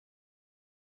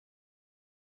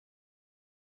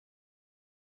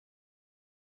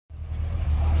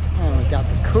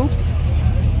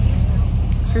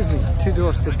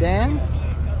two-door sedan.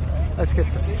 Let's get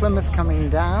this Plymouth coming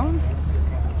down.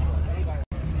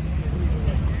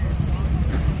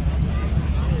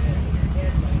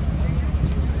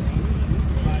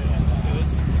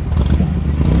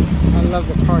 I love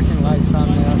the parking lights on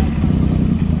there.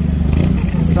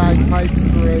 Side pipe's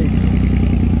great.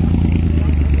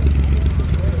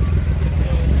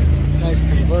 Nice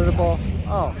convertible.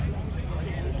 Oh,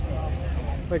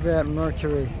 look at that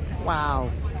Mercury. Wow.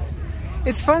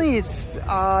 It's funny, it's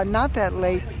not that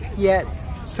late yet.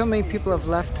 So many people have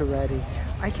left already.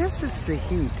 I guess it's the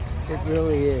heat. It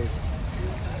really is.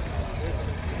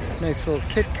 Nice little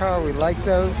kit car. We like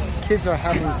those. Kids are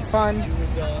having fun.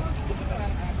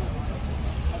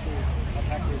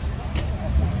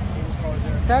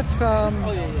 That's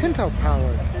Pinto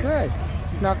powered. Good.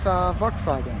 It's not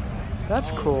Volkswagen.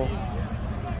 That's cool.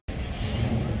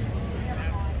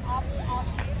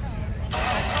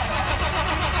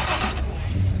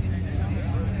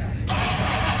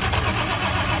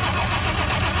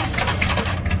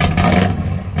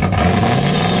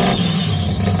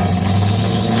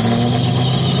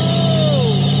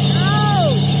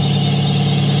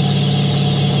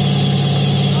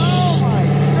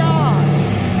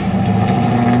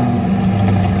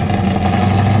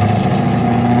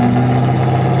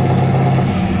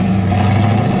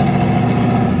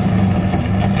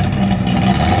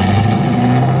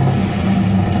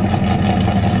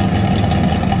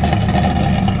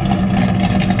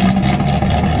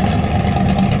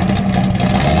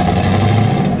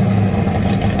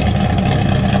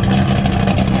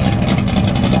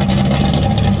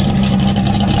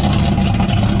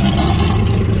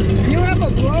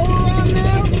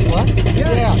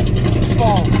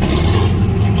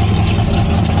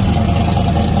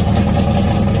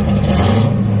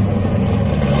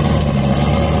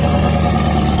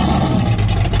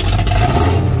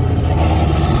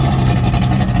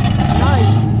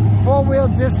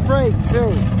 Disc brake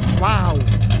too. Wow.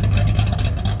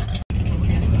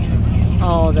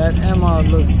 Oh, that MR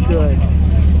looks good.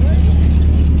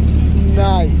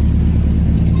 Nice.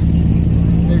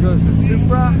 There goes the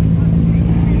Supra.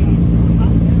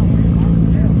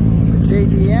 The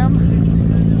JDM.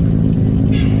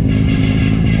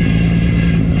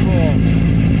 Cool.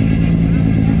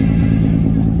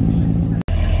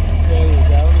 There you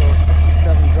go, little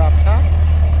 57 drop top.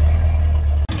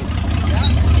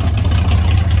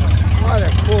 What a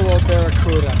cool old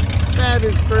Barracuda. That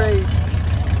is great.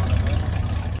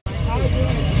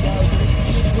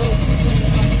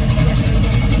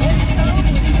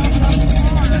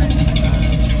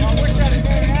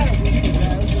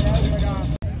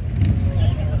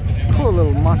 Cool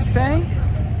little Mustang.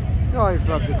 You always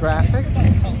love the graphics.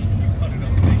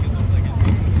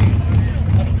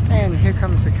 And here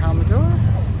comes the Commodore.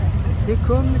 Here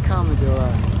comes the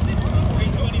Commodore.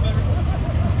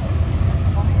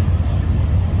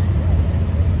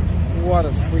 What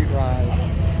a sweet ride.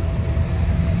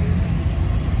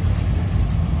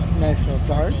 Nice little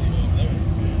Dart.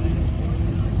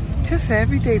 Just an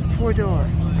everyday four-door.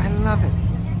 I love it.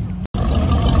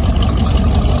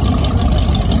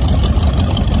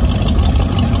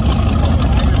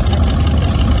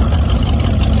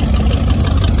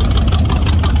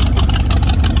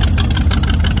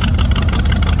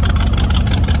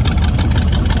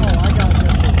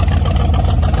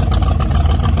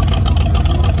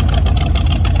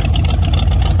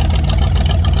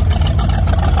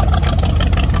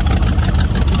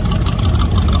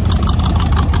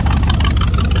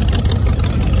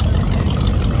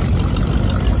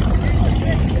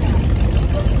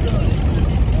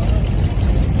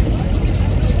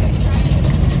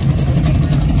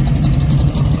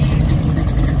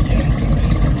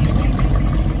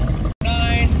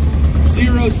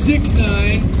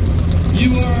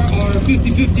 You are our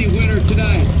 50-50 winner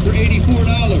tonight for $84.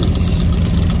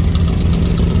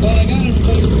 Well, I got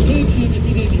everybody's attention if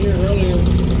you didn't hear earlier.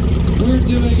 We're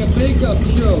doing a makeup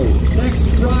show next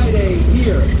Friday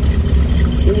here.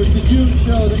 It was the June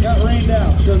show that got rained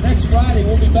out. So next Friday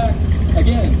we'll be back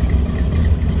again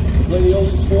to play the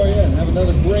oldies for you and have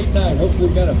another great night. Hopefully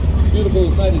we've got a beautiful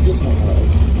night as this one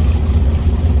was.